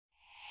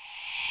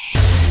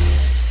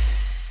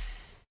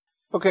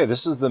Okay,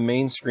 this is the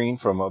main screen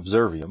from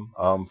Observium.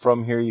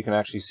 From here you can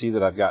actually see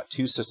that I've got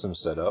two systems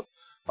set up.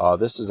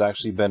 This has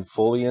actually been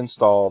fully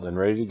installed and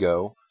ready to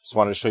go. Just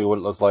wanted to show you what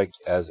it looked like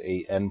as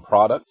a end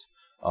product.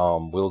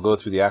 We'll go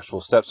through the actual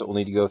steps that we'll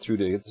need to go through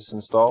to get this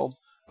installed.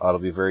 It'll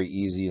be very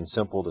easy and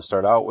simple to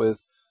start out with.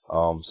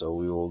 So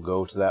we will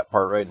go to that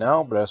part right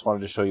now, but I just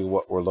wanted to show you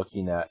what we're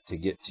looking at to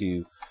get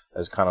to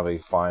as kind of a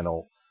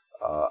final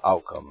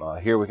outcome.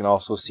 Here we can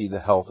also see the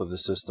health of the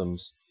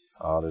systems.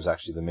 There's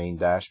actually the main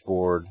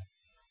dashboard.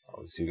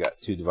 We see we've got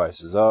two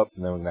devices up,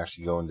 and then we can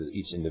actually go into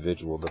each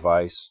individual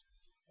device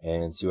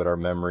and see what our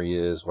memory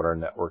is, what our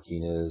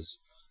networking is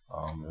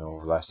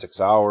over the last 6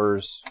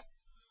 hours.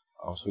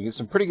 So we get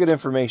some pretty good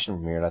information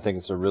from here, and I think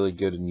it's a really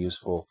good and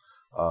useful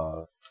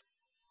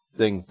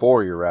thing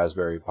for your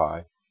Raspberry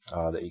Pi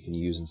that you can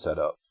use and set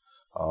up.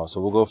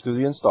 So we'll go through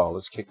the install.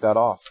 Let's kick that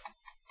off.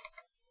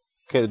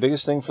 Okay, the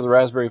biggest thing for the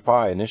Raspberry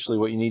Pi, initially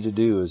what you need to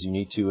do is you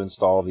need to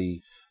install the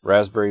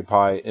Raspberry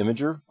Pi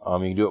Imager. You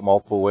can do it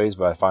multiple ways,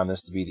 but I find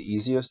this to be the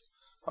easiest.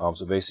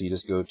 So basically you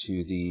just go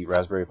to the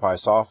Raspberry Pi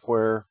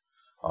software.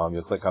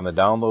 You'll click on the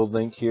download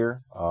link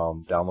here,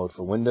 download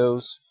for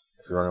Windows.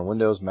 If you're running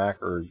Windows,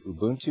 Mac, or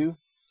Ubuntu.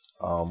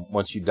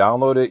 Once you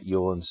download it,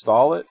 you'll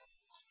install it.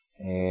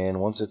 And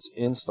once it's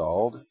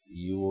installed,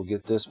 you will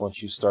get this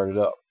once you start it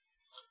up.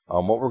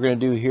 What we're going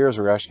to do here is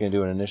we're actually going to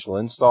do an initial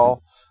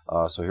install.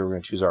 So here we're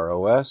going to choose our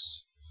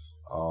OS.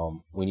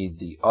 We need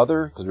the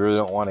other because we really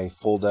don't want a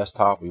full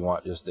desktop. We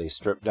want just a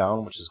stripped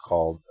down, which is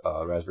called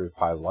Raspberry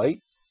Pi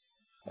Lite.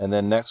 And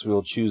then next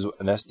we'll choose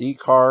an SD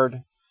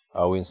card.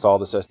 We install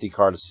this SD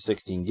card. It's a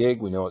 16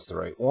 gig. We know it's the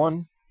right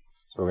one.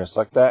 So we're going to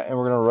select that and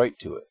we're going to write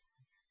to it.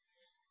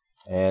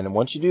 And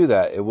once you do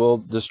that, it will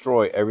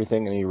destroy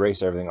everything and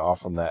erase everything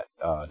off from that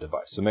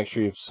device. So make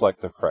sure you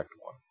select the correct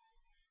one.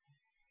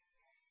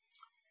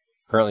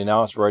 Currently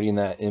now it's writing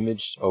that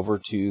image over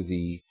to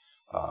the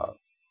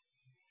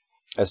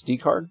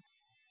SD card.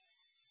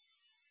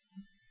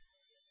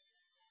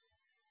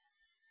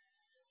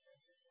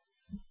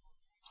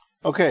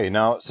 Okay,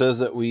 now it says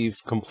that we've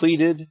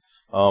completed.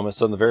 It's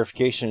done the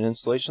verification and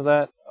installation of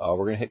that. We're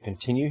going to hit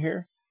continue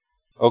here.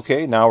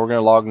 Okay, now we're going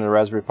to log into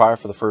Raspberry Pi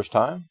for the first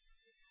time.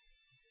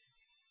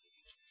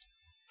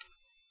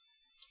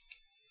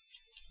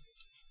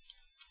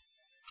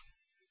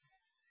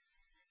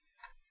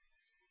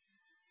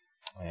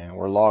 And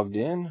we're logged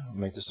in. I'll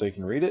make this so you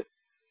can read it.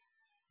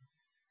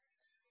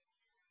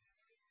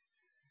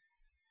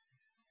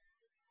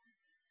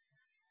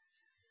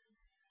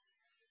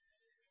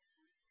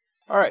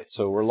 Alright,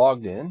 so we're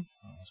logged in.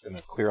 I'm just going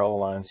to clear all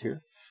the lines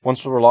here.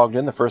 Once we're logged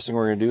in, the first thing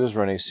we're going to do is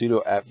run a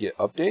sudo apt-get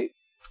update.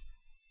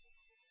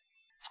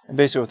 And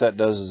basically what that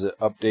does is it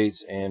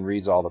updates and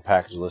reads all the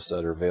package lists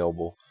that are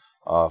available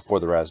for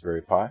the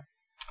Raspberry Pi.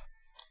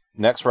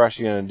 Next, we're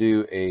actually going to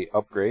do a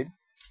upgrade.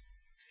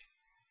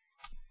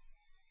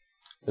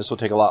 This will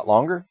take a lot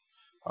longer.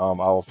 I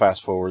will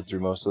fast forward through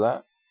most of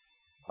that.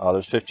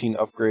 There's 15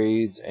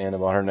 upgrades and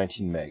about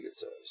 119 meg, it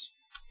says.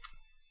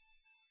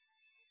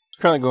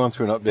 Currently going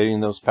through and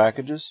updating those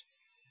packages.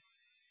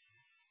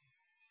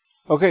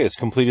 Okay, it's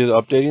completed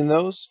updating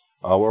those.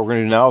 What we're going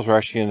to do now is we're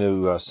actually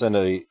going to send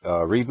a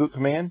reboot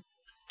command.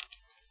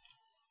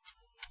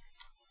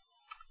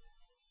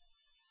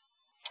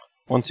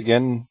 Once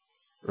again,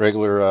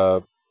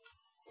 regular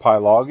Pi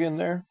login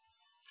there.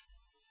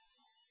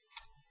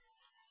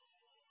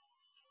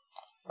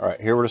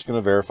 Alright, here we're just going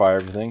to verify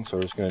everything. So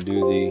we're just going to do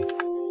the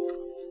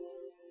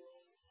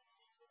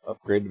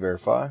upgrade to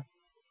verify.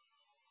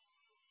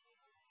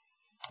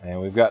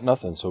 And we've got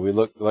nothing. So we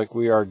look like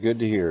we are good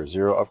to here.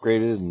 0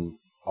 upgraded and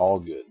all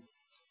good.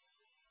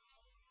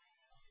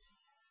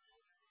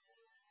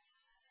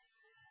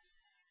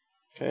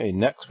 Okay,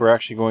 next we're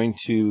actually going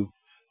to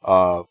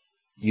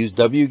use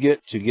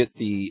wget to get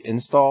the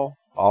install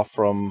off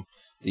from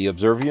the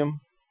Observium.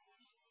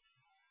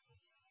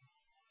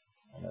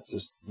 And that's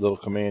this little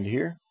command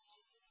here.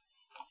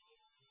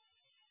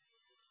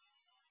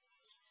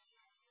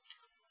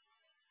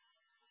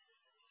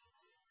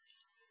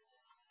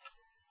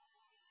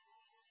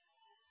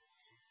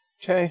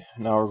 Okay,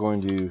 now we're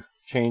going to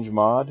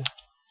chmod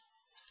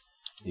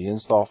the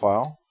install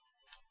file.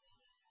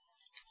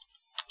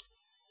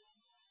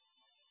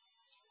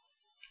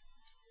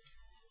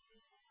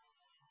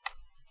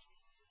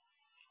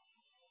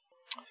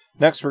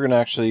 Next, we're going to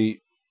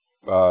actually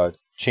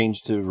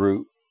change to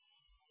root.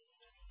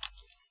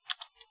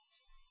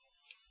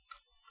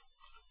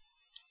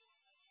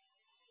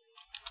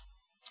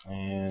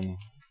 And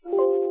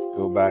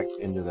go back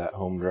into that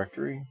home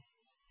directory.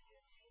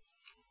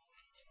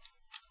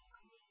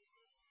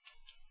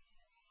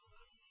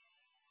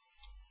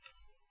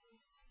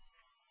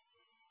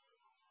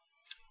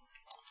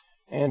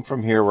 And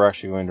from here, we're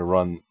actually going to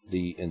run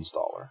the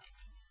installer.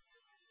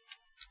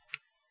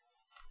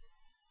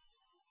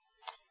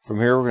 From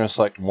here, we're going to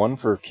select one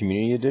for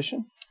Community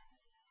Edition.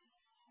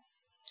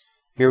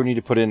 Here we need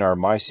to put in our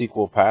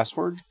MySQL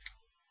password.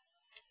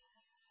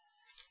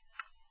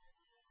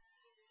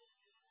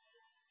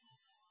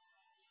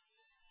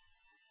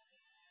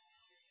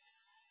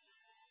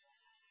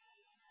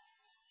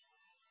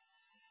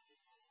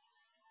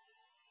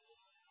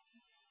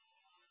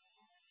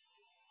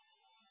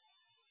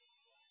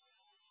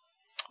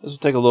 This will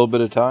take a little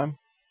bit of time.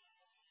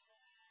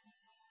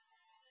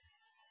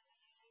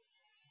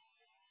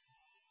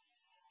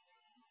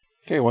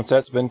 Okay, once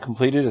that's been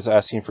completed, it's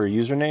asking for a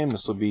username.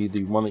 This will be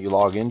the one that you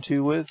log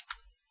into with.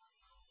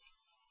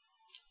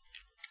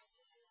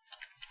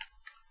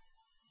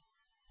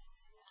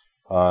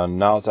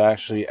 Now it's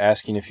actually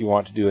asking if you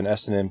want to do an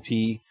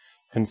SNMP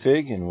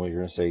config, and we're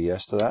going to say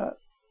yes to that.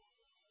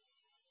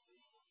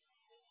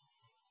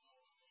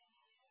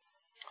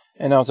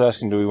 And now it's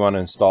asking, do we want to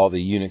install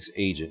the Unix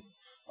agent?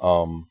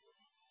 And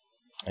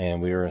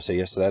we're going to say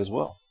yes to that as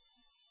well.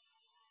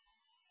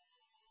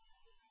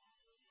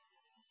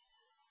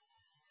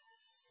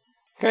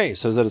 Okay, it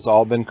says that it's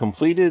all been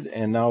completed,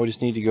 and now we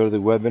just need to go to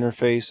the web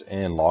interface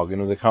and log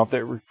into the account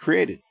that we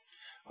created.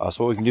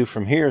 So what we can do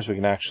from here is we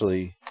can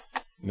actually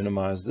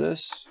minimize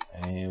this,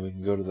 and we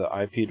can go to the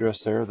IP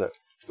address there that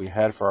we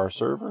had for our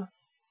server.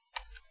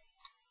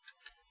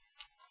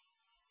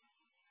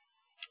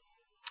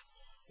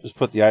 Just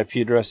put the IP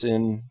address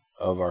in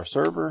of our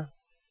server.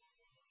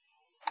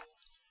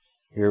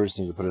 Here we just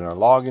need to put in our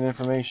login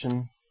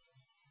information.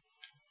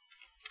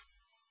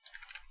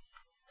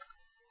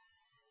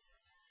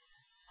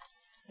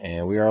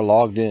 And we are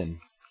logged in.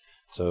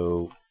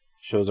 So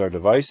shows our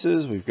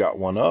devices. We've got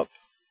one up.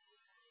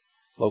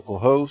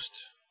 Localhost.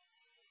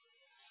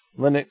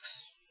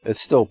 Linux.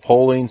 It's still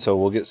polling, so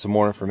we'll get some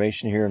more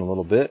information here in a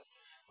little bit.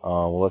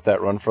 We'll let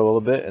that run for a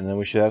little bit, and then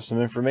we should have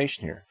some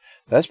information here.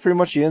 That's pretty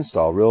much the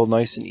install. Real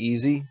nice and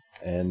easy,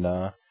 and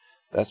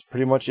that's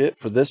pretty much it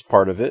for this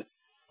part of it.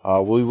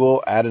 We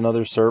will add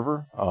another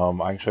server.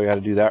 I can show you how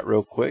to do that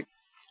real quick.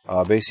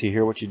 Basically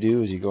here what you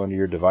do is you go into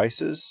your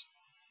devices,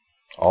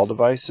 all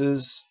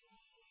devices,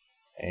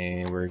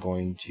 and we're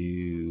going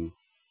to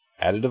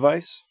add a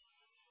device.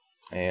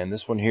 And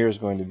this one here is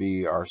going to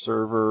be our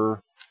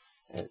server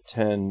at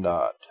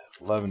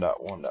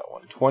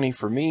 10.11.1.120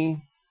 for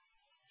me.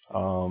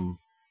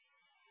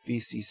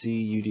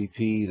 VCC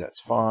UDP, that's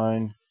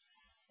fine.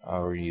 We're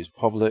going to use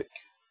public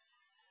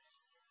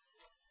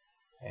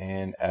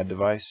and add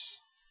device,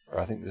 or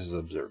I think this is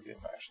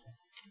Observium actually.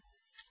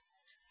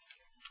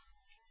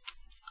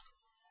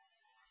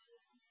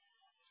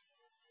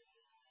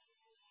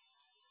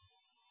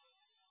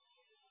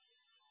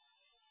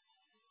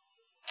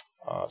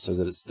 It says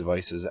that its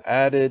device is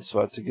added, so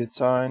that's a good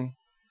sign.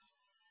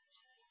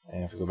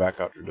 And if we go back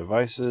out to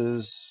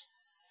devices,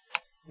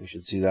 we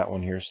should see that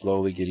one here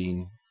slowly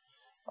getting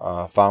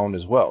found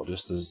as well,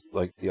 just as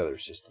like the other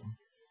system.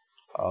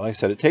 Like I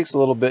said, it takes a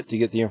little bit to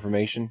get the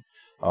information.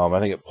 I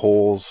think it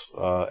polls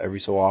every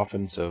so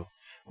often, so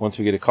once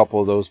we get a couple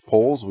of those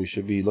polls, we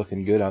should be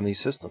looking good on these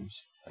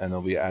systems, and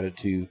they'll be added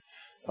to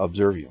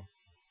Observium.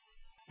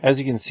 As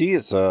you can see,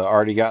 it's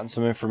already gotten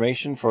some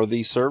information for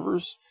these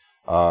servers.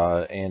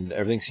 And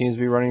everything seems to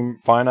be running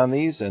fine on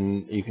these,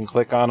 and you can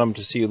click on them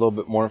to see a little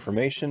bit more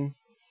information.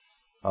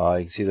 You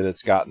can see that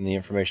it's gotten the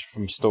information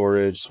from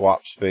storage,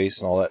 swap space,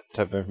 and all that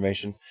type of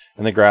information,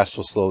 and the graphs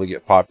will slowly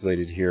get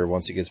populated here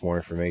once it gets more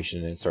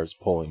information and it starts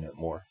pulling it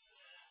more.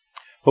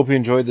 Hope you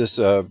enjoyed this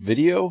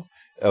video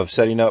of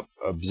setting up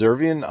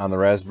Observium on the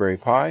Raspberry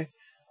Pi.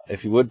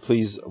 If you would,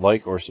 please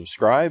like or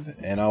subscribe,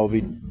 and I will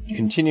be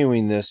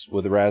continuing this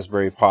with the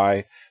Raspberry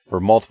Pi for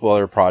multiple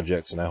other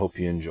projects, and I hope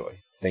you enjoy.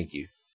 Thank you.